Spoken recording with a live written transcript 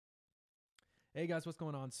Hey guys, what's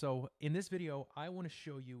going on? So in this video, I want to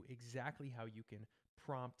show you exactly how you can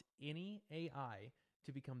prompt any AI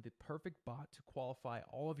to become the perfect bot to qualify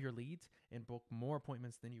all of your leads and book more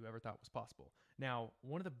appointments than you ever thought was possible. Now,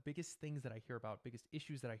 one of the biggest things that I hear about, biggest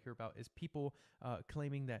issues that I hear about is people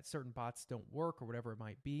claiming that certain bots don't work or whatever it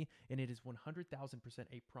might be, and it is 100,000%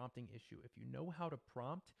 a prompting issue. If you know how to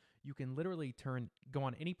prompt, you can literally go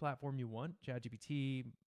on any platform you want, ChatGPT,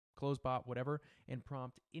 Closebot, whatever, and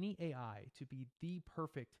prompt any AI to be the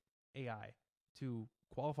perfect AI to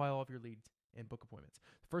qualify all of your leads and book appointments.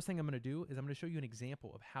 The first thing I'm going to do is I'm going to show you an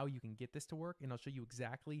example of how you can get this to work, and I'll show you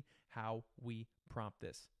exactly how we prompt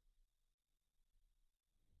this.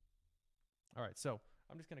 All right, so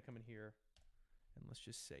I'm just going to come in here and let's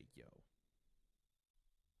just say, yo.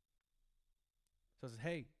 So it says,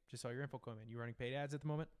 hey, just saw your info come in. You running paid ads at the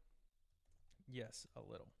moment? Yes, a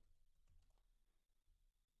little.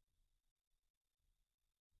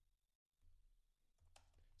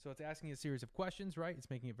 So it's asking a series of questions, right? It's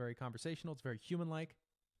making it very conversational. It's very human-like.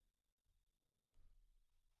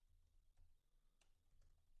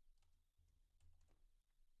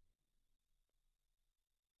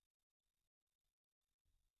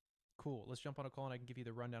 Cool. Let's jump on a call and I can give you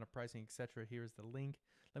the rundown of pricing, etc. Here's the link.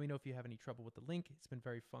 Let me know if you have any trouble with the link. It's been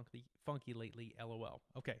very funky lately, LOL.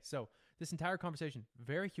 Okay, so this entire conversation,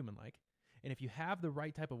 very human-like. And if you have the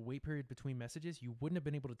right type of wait period between messages, you wouldn't have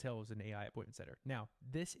been able to tell it was an AI appointment setter. Now,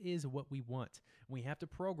 this is what we want. We have to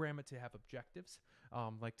program it to have objectives,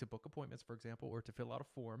 like to book appointments, for example, or to fill out a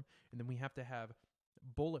form. And then we have to have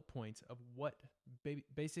bullet points of what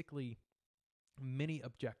basically many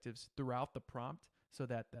objectives throughout the prompt so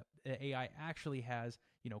that the AI actually has,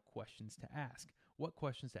 questions to ask. What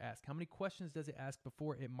questions to ask? How many questions does it ask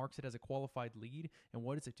before it marks it as a qualified lead? And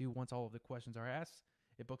what does it do once all of the questions are asked?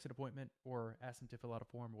 It books an appointment or asks them to fill out a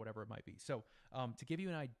form or whatever it might be. So to give you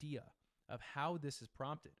an idea of how this is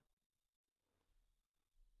prompted,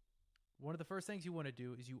 one of the first things you want to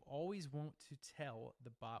do is you always want to tell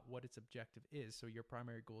the bot what its objective is. So your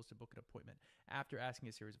primary goal is to book an appointment after asking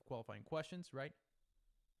a series of qualifying questions, right?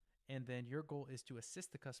 And then your goal is to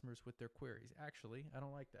assist the customers with their queries. Actually, I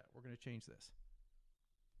don't like that. We're going to change this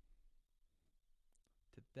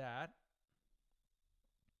to that.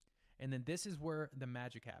 And then this is where the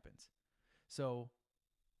magic happens. So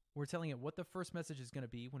we're telling it what the first message is going to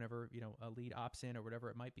be whenever, a lead opts in or whatever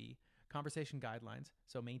it might be. Conversation guidelines.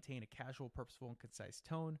 So maintain a casual, purposeful, and concise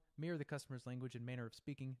tone. Mirror the customer's language and manner of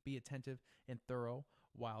speaking. Be attentive and thorough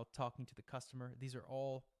while talking to the customer. These are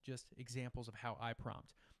all just examples of how I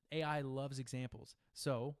prompt. AI loves examples.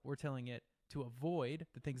 So we're telling it to avoid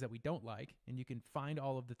the things that we don't like, and you can find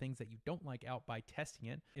all of the things that you don't like out by testing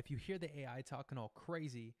it. If you hear the AI talking all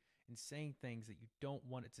crazy and saying things that you don't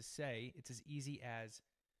want it to say, it's as easy as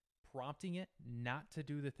prompting it not to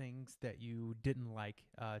do the things that you didn't like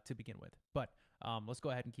to begin with. But let's go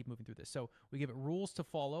ahead and keep moving through this. So we give it rules to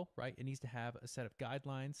follow, right? It needs to have a set of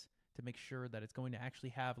guidelines to make sure that it's going to actually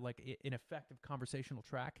have like an effective conversational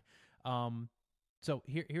track. So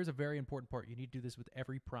here's a very important part. You need to do this with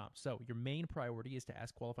every prompt. So your main priority is to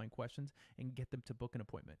ask qualifying questions and get them to book an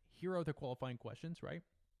appointment. Here are the qualifying questions, right?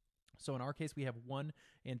 So in our case, we have 1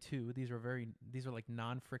 and 2. These are like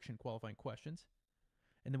non-friction qualifying questions.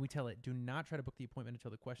 And then we tell it, do not try to book the appointment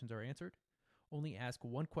until the questions are answered. Only ask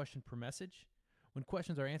 1 question per message. When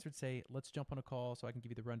questions are answered, say, let's jump on a call so I can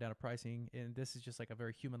give you the rundown of pricing. And this is just like a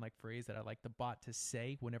very human-like phrase that I like the bot to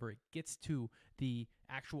say whenever it gets to the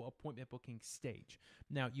actual appointment booking stage.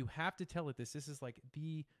 Now, you have to tell it this. This is like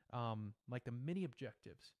the mini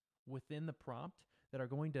objectives within the prompt that are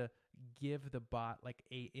going to give the bot like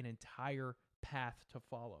an entire path to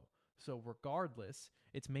follow. So regardless,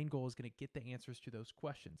 its main goal is going to get the answers to those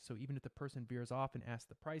questions. So even if the person veers off and asks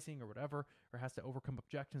the pricing or whatever, or has to overcome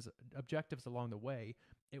objectives along the way,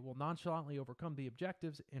 it will nonchalantly overcome the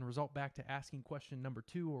objectives and result back to asking question number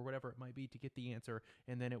 2 or whatever it might be to get the answer.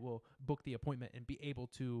 And then it will book the appointment and be able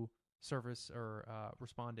to service or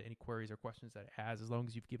respond to any queries or questions that it has, as long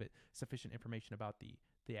as you've given it sufficient information about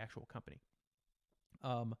the actual company.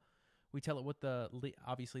 We tell it what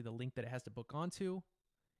obviously the link that it has to book onto.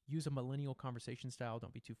 Use a millennial conversation style.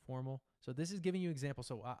 Don't be too formal. So this is giving you examples.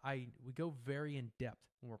 So we go very in depth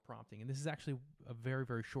when we're prompting. And this is actually a very,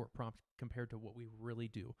 very short prompt compared to what we really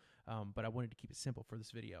do. But I wanted to keep it simple for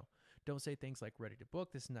this video. Don't say things like ready to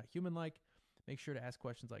book. This is not human-like. Make sure to ask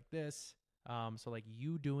questions like this. So like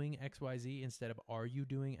you doing X, Y, Z instead of are you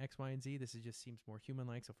doing X, Y, and Z. This just seems more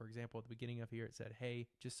human-like. So for example, at the beginning of here, it said, hey,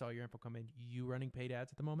 just saw your info come in. You running paid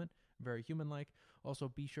ads at the moment? Very human-like.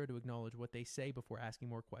 Also, be sure to acknowledge what they say before asking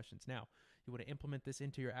more questions. Now, you want to implement this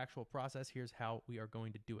into your actual process. Here's how we are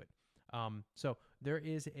going to do it. So there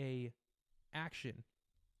is a action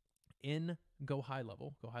in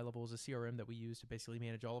GoHighLevel. GoHighLevel is a CRM that we use to basically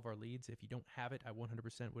manage all of our leads. If you don't have it, I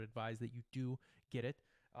 100% would advise that you do get it.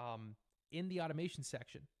 In the automation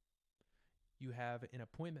section, you have an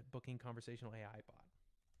appointment booking conversational AI bot.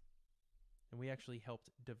 And we actually helped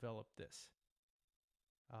develop this.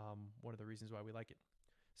 One of the reasons why we like it.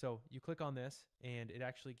 So you click on this, and it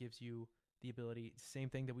actually gives you the ability, same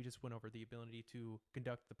thing that we just went over, the ability to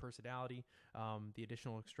conduct the personality, the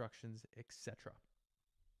additional instructions, etc.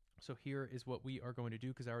 So here is what we are going to do,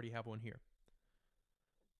 because I already have one here.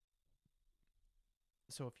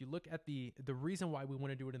 So if you look at the reason why we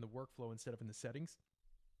want to do it in the workflow instead of in the settings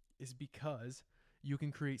is because you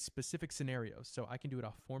can create specific scenarios. So I can do it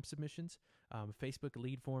off form submissions, Facebook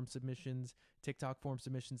lead form submissions, TikTok form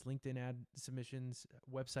submissions, LinkedIn ad submissions,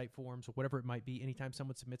 website forms, whatever it might be. Anytime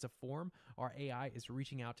someone submits a form, our AI is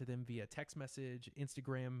reaching out to them via text message,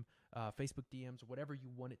 Instagram, Facebook DMs, whatever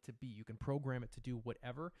you want it to be. You can program it to do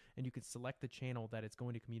whatever, and you can select the channel that it's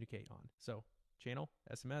going to communicate on. So channel,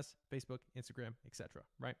 SMS, Facebook, Instagram, etc.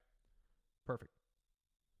 Right? Perfect.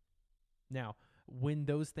 Now, when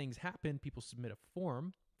those things happen, people submit a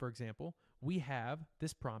form, for example, we have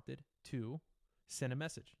this prompted to send a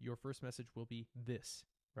message. Your first message will be this,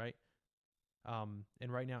 right?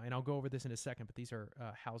 And right now, and I'll go over this in a second, but these are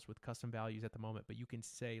housed with custom values at the moment. But you can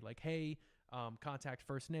say like, hey, contact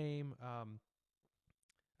first name.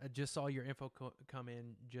 I just saw your info come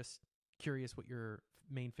in. Just curious what your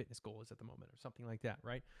main fitness goal is at the moment, or something like that,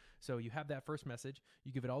 right? So you have that first message.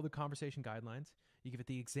 You give it all the conversation guidelines. You give it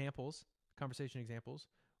the examples, conversation examples,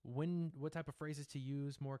 what type of phrases to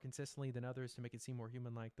use more consistently than others to make it seem more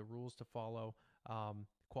human-like, the rules to follow,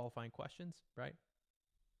 qualifying questions, right?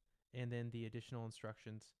 And then the additional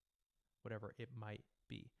instructions, whatever it might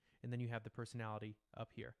be. And then you have the personality up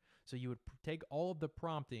here. So you would take all of the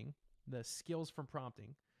prompting, the skills from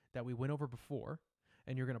prompting that we went over before,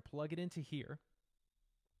 and you're going to plug it into here.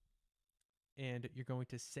 And you're going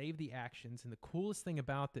to save the actions. And the coolest thing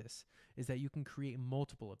about this is that you can create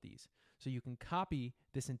multiple of these. So you can copy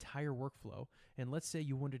this entire workflow. And let's say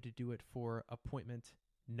you wanted to do it for appointment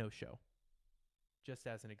no-show, just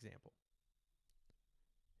as an example.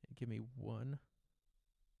 Give me 1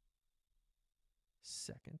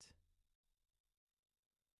 second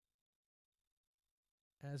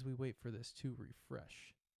as we wait for this to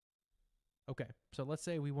refresh. Okay, so let's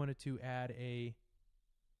say we wanted to add a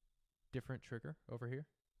different trigger over here,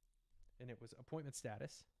 and it was appointment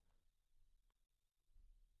status.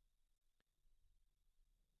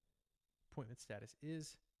 Appointment status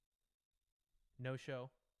is no-show.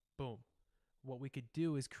 Boom. What we could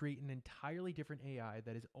do is create an entirely different AI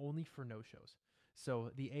that is only for no-shows.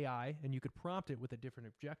 So the AI, and you could prompt it with a different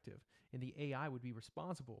objective, and the AI would be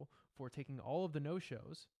responsible for taking all of the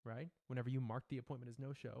no-shows, right? Whenever you mark the appointment as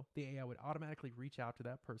no-show, the AI would automatically reach out to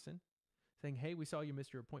that person saying, hey, we saw you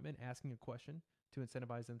missed your appointment, asking a question to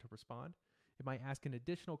incentivize them to respond. It might ask an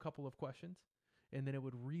additional couple of questions, and then it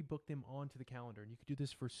would rebook them onto the calendar. And you could do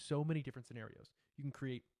this for so many different scenarios. You can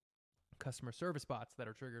create customer service bots that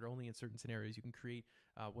are triggered only in certain scenarios. You can create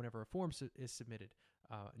whenever a form is submitted,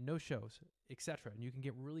 no-shows, etc. And you can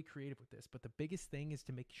get really creative with this. But the biggest thing is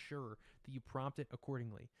to make sure that you prompt it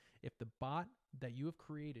accordingly. If the bot that you have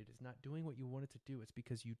created is not doing what you want it to do, it's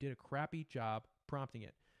because you did a crappy job prompting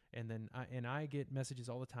it. And then I get messages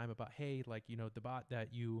all the time about, hey, like, you know, the bot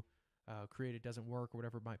that you created doesn't work or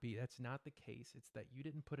whatever it might be. That's not the case. It's that you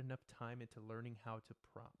didn't put enough time into learning how to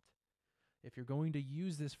prompt. If you're going to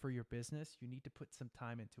use this for your business, you need to put some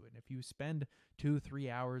time into it. And if you spend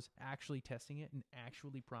 2-3 hours actually testing it and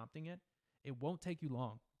actually prompting it, it won't take you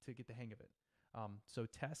long to get the hang of it. So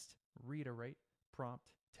test, reiterate, prompt,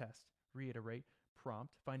 test, reiterate,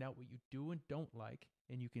 prompt, find out what you do and don't like,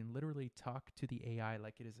 and you can literally talk to the AI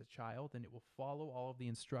like it is a child, and it will follow all of the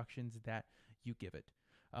instructions that you give it.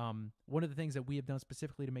 One of the things that we have done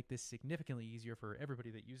specifically to make this significantly easier for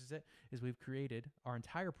everybody that uses it is we've created our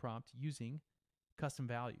entire prompt using custom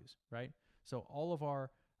values, right? So all of our,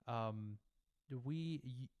 we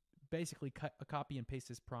basically copy and paste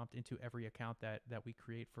this prompt into every account that we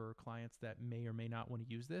create for clients that may or may not want to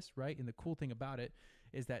use this, right? And the cool thing about it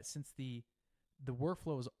is that since the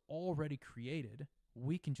workflow is already created,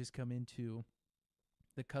 we can just come into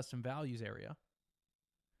the custom values area.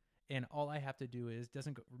 And all I have to do is,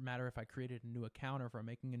 doesn't matter if I created a new account or if I'm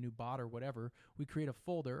making a new bot or whatever, we create a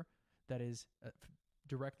folder that is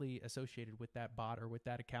directly associated with that bot or with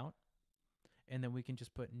that account. And then we can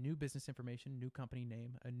just put new business information, new company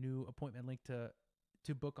name, a new appointment link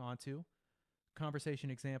to book onto, conversation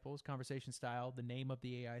examples, conversation style, the name of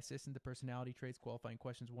the AI assistant, the personality traits, qualifying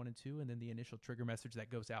questions 1 and 2, and then the initial trigger message that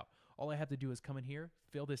goes out. All I have to do is come in here,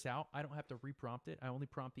 fill this out. I don't have to reprompt it. I only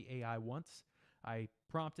prompt the AI once. I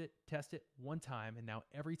prompt it, test it one time, and now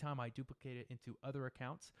every time I duplicate it into other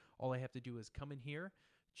accounts, all I have to do is come in here,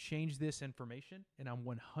 change this information, and I'm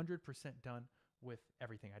 100% done with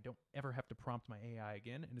everything. I don't ever have to prompt my AI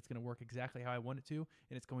again, and it's going to work exactly how I want it to,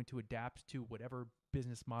 and it's going to adapt to whatever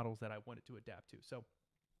business models that I want it to adapt to. So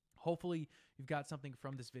hopefully you've got something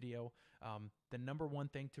from this video. The number one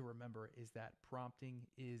thing to remember is that prompting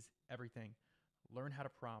is everything. Learn how to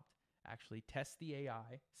prompt. Actually test the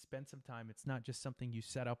AI, spend some time. It's not just something you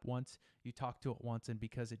set up once, you talk to it once, and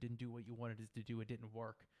because it didn't do what you wanted it to do, it didn't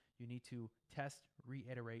work. You need to test,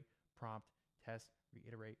 reiterate, prompt, test,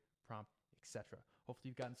 reiterate, prompt, etc. Hopefully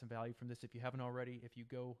you've gotten some value from this. If you haven't already, if you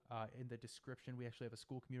go in the description, we actually have a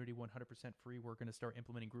Skool community 100% free. We're going to start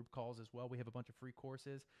implementing group calls as well. We have a bunch of free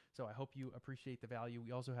courses, so I hope you appreciate the value.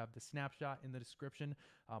 We also have the snapshot in the description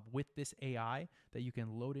with this AI that you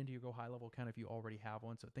can load into your GoHighLevel account if you already have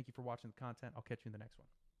one. So thank you for watching the content. I'll catch you in the next one.